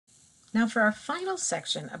Now for our final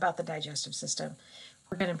section about the digestive system,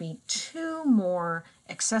 we're going to meet two more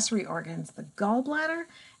accessory organs, the gallbladder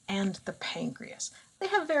and the pancreas. They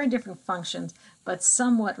have very different functions, but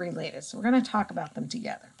somewhat related, so we're going to talk about them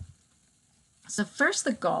together. So first,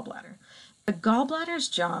 the gallbladder. The gallbladder's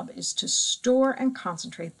job is to store and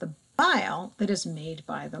concentrate the bile that is made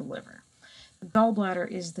by the liver. The gallbladder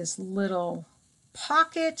is this little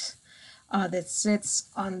pocket that sits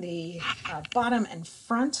on the bottom and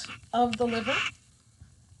front of the liver,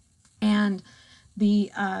 and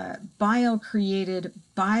the bile created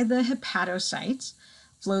by the hepatocytes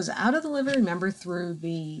flows out of the liver, remember, through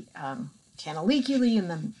the canaliculi and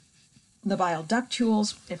then the bile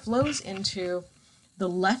ductules. It flows into the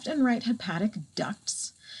left and right hepatic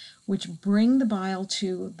ducts, which bring the bile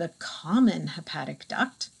to the common hepatic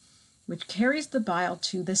duct, which carries the bile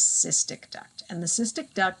to the cystic duct. And the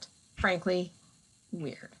cystic duct, frankly,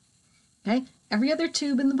 weird. Okay? Every other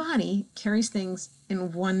tube in the body carries things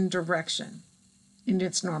in one direction in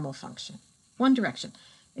its normal function. One direction.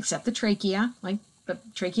 Except the trachea, like the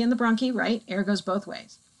trachea and the bronchi, right? Air goes both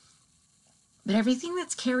ways. But everything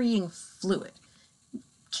that's carrying fluid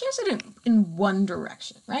carries it in one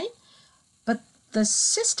direction, right? But the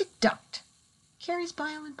cystic duct carries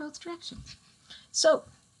bile in both directions. So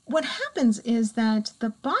what happens is that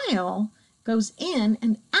the bile goes in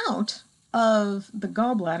and out of the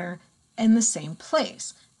gallbladder in the same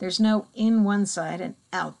place. There's no in one side and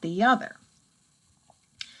out the other.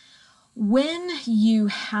 When you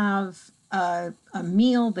have a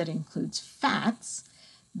meal that includes fats,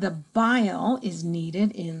 the bile is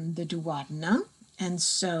needed in the duodenum, and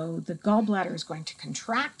so the gallbladder is going to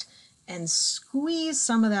contract and squeeze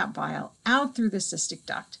some of that bile out through the cystic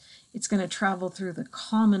duct. It's going to travel through the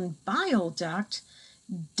common bile duct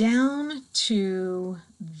down to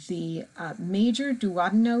the major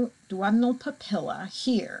duodenal papilla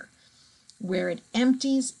here, where it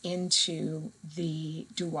empties into the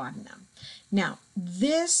duodenum. Now,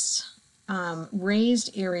 this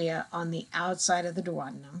raised area on the outside of the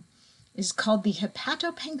duodenum is called the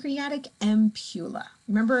hepatopancreatic ampulla.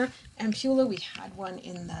 Remember ampulla? We had one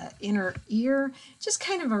in the inner ear, just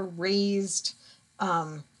kind of a raised,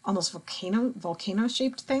 almost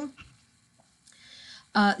volcano-shaped thing.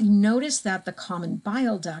 Notice that the common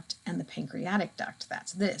bile duct and the pancreatic duct,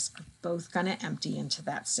 that's this, are both going to empty into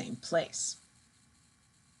that same place.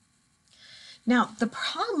 Now, the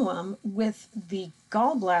problem with the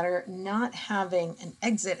gallbladder not having an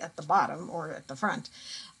exit at the bottom or at the front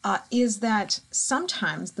is that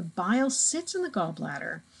sometimes the bile sits in the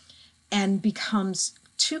gallbladder and becomes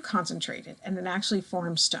too concentrated, and it actually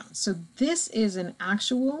forms stones. So this is an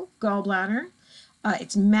actual gallbladder.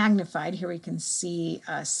 It's magnified. Here we can see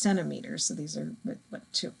centimeters. So these are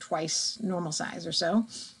twice normal size or so.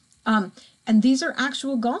 And these are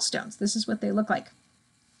actual gallstones. This is what they look like.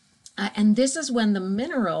 And this is when the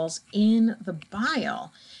minerals in the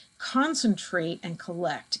bile concentrate and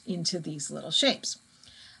collect into these little shapes.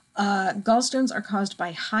 Gallstones are caused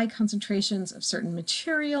by high concentrations of certain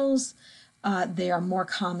materials. They are more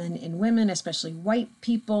common in women, especially white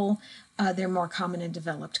people. They're more common in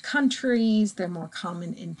developed countries. They're more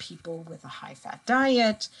common in people with a high-fat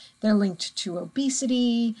diet. They're linked to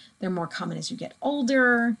obesity. They're more common as you get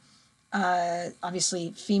older.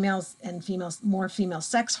 Obviously, more female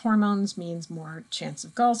sex hormones means more chance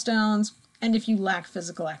of gallstones. And if you lack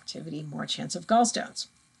physical activity, more chance of gallstones.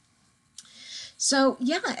 So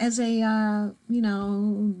yeah, as a,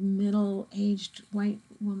 middle-aged white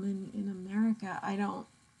woman in America, I don't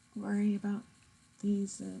worry about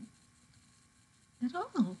these at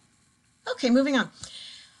all. Okay, moving on.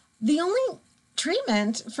 The only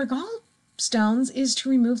treatment for gallstones is to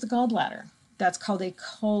remove the gallbladder. That's called a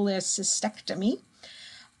cholecystectomy.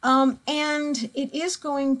 And it is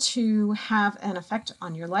going to have an effect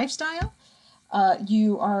on your lifestyle.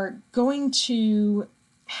 You are going to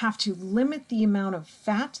have to limit the amount of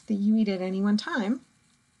fat that you eat at any one time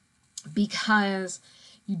because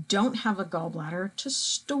you don't have a gallbladder to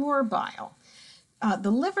store bile.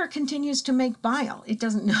 The liver continues to make bile. It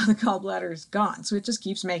doesn't know the gallbladder is gone, so it just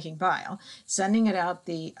keeps making bile, sending it out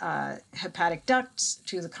the hepatic ducts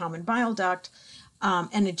to the common bile duct,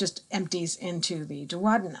 and it just empties into the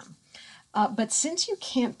duodenum. But since you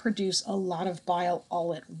can't produce a lot of bile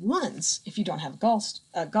all at once if you don't have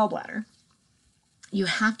a gallbladder, you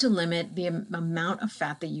have to limit the amount of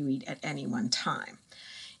fat that you eat at any one time.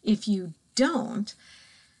 If you don't,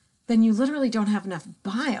 then you literally don't have enough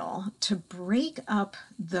bile to break up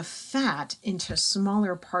the fat into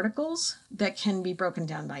smaller particles that can be broken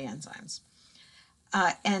down by enzymes.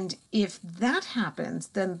 And if that happens,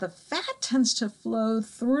 then the fat tends to flow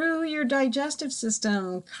through your digestive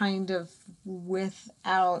system kind of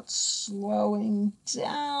without slowing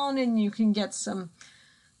down, and you can get some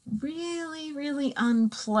really, really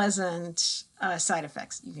unpleasant side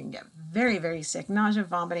effects. You can get very, very sick, nausea,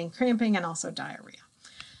 vomiting, cramping, and also diarrhea.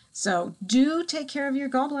 So do take care of your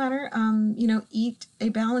gallbladder. Eat a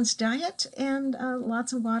balanced diet and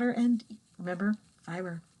lots of water, and remember,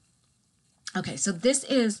 fiber. Okay, so this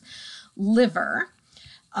is liver,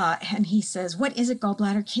 and he says, what is it,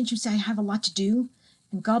 gallbladder? Can't you say I have a lot to do?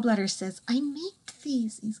 And gallbladder says, I make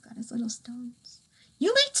these. He's got his little stones.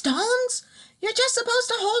 You make stones? You're just supposed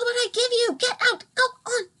to hold what I give you. Get out. Go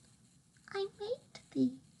on. I made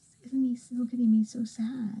these. Isn't he still getting me so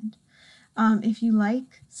sad? If you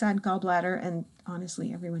like sad gallbladder, and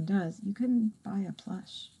honestly everyone does, you can buy a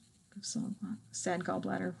plush of sad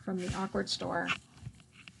gallbladder from the Awkward store.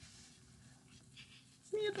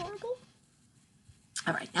 Isn't he adorable?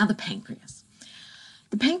 All right, now the pancreas.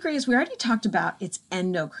 The pancreas, we already talked about its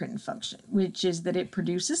endocrine function, which is that it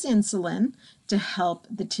produces insulin to help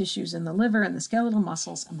the tissues in the liver and the skeletal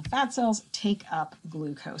muscles and the fat cells take up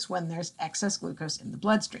glucose when there's excess glucose in the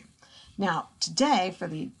bloodstream. Now, today, for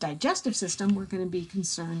the digestive system, we're going to be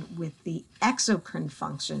concerned with the exocrine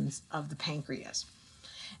functions of the pancreas.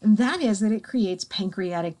 And that is that it creates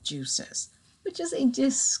pancreatic juices, which is a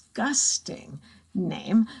disgusting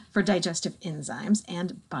name for digestive enzymes,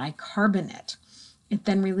 and bicarbonate. It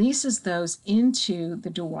then releases those into the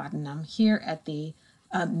duodenum here at the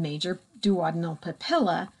major duodenal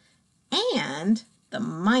papilla and the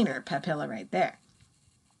minor papilla right there.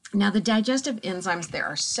 Now, the digestive enzymes, there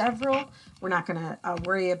are several. We're not going to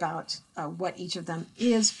worry about what each of them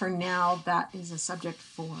is for now. That is a subject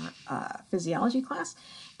for physiology class.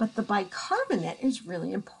 But the bicarbonate is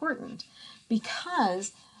really important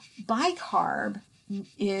because bicarb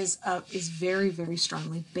is very, very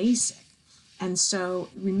strongly basic. And so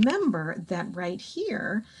remember that right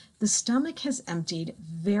here, the stomach has emptied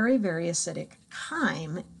very, very acidic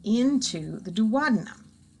chyme into the duodenum.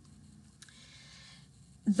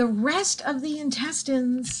 The rest of the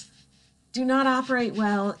intestines do not operate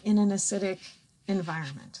well in an acidic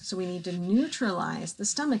environment. So we need to neutralize the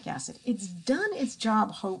stomach acid. It's done its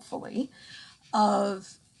job, hopefully,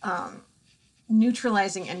 of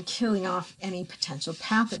neutralizing and killing off any potential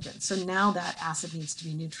pathogens. So now that acid needs to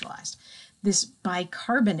be neutralized. This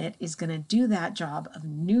bicarbonate is going to do that job of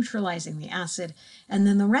neutralizing the acid. And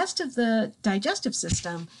then the rest of the digestive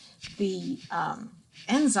system, the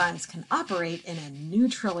enzymes can operate in a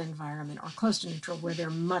neutral environment or close to neutral where they're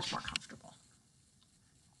much more comfortable.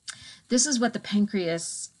 This is what the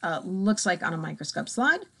pancreas looks like on a microscope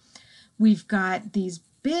slide. We've got these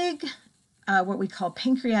big, what we call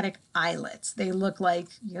pancreatic islets. They look like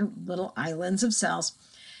little islands of cells.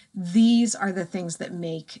 These are the things that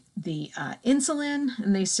make the insulin,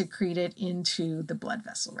 and they secrete it into the blood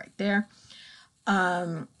vessel right there.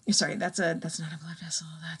 Sorry, that's not a blood vessel,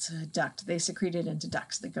 that's a duct. They secrete it into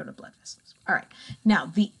ducts that go to blood vessels. All right, now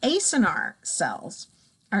the acinar cells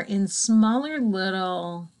are in smaller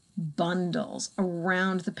little bundles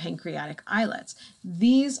around the pancreatic islets.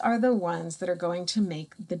 These are the ones that are going to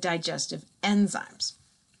make the digestive enzymes.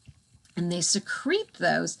 And they secrete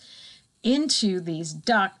those into these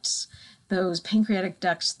ducts. Those pancreatic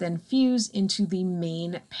ducts then fuse into the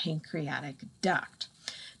main pancreatic duct.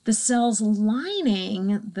 The cells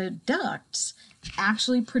lining the ducts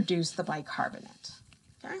actually produce the bicarbonate.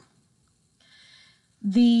 Okay?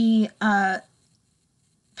 The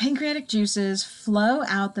pancreatic juices flow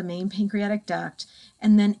out the main pancreatic duct,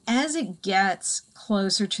 and then as it gets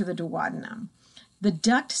closer to the duodenum, the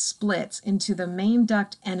duct splits into the main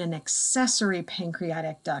duct and an accessory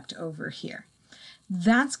pancreatic duct over here.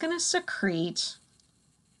 That's going to secrete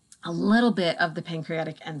a little bit of the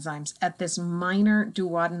pancreatic enzymes at this minor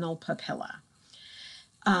duodenal papilla.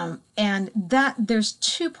 And that there's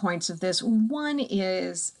 2 points of this. One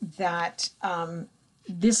is that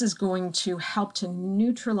this is going to help to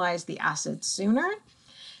neutralize the acid sooner.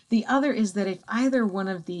 The other is that if either one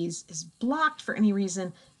of these is blocked for any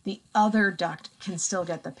reason, the other duct can still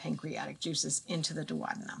get the pancreatic juices into the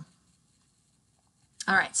duodenum.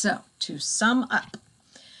 All right, so to sum up,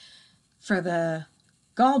 for the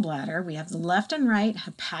gallbladder, we have the left and right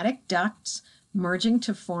hepatic ducts merging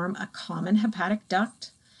to form a common hepatic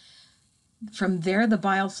duct. From there, the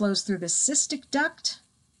bile flows through the cystic duct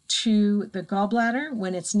to the gallbladder.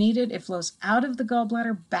 When it's needed, it flows out of the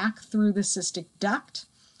gallbladder back through the cystic duct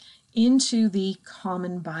into the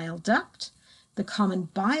common bile duct. The common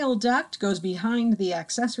bile duct goes behind the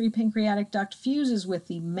accessory pancreatic duct, fuses with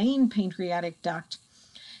the main pancreatic duct,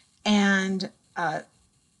 and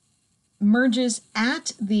merges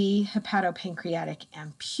at the hepatopancreatic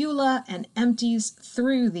ampulla and empties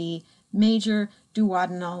through the major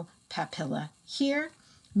duodenal papilla here.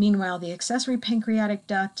 Meanwhile, the accessory pancreatic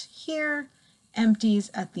duct here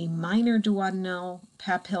empties at the minor duodenal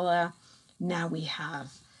papilla. Now we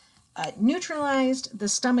have neutralized the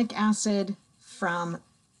stomach acid from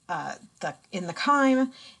in the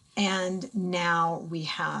chyme, and now we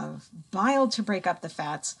have bile to break up the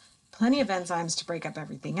fats, plenty of enzymes to break up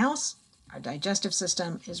everything else. Our digestive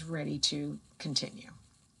system is ready to continue.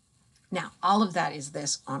 Now, all of that is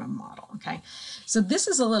this on a model, okay? So this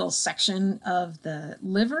is a little section of the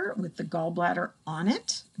liver with the gallbladder on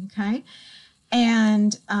it, okay?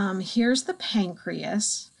 And here's the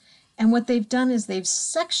pancreas. And what they've done is they've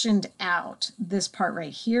sectioned out this part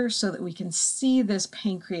right here so that we can see this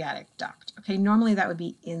pancreatic duct, okay? Normally that would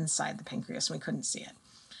be inside the pancreas, and we couldn't see it.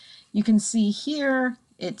 You can see here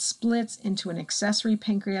it splits into an accessory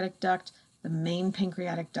pancreatic duct. The main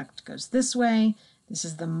pancreatic duct goes this way. This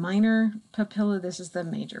is the minor papilla. This is the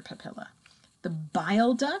major papilla. The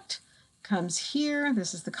bile duct comes here.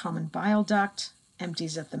 This is the common bile duct,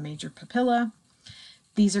 empties at the major papilla.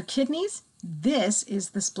 These are kidneys. This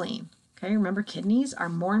is the spleen. Okay, remember kidneys are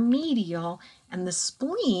more medial, and the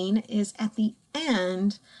spleen is at the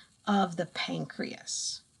end of the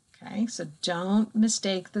pancreas. Okay, so don't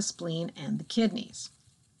mistake the spleen and the kidneys.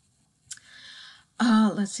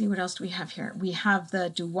 Let's see, what else do we have here? We have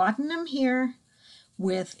the duodenum here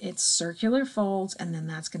with its circular folds, and then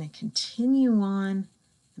that's going to continue on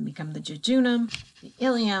and become the jejunum, the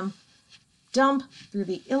ileum, dump through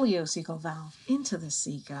the ileocecal valve into the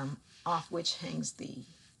cecum, off which hangs the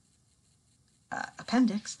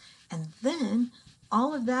appendix, and then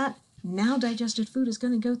all of that now digested food is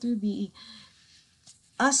going to go through the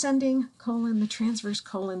ascending colon, the transverse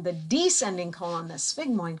colon, the descending colon, the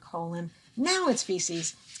sphygmoid colon. Now it's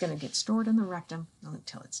feces. It's going to get stored in the rectum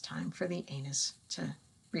until it's time for the anus to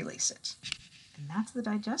release it. And that's the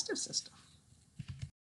digestive system.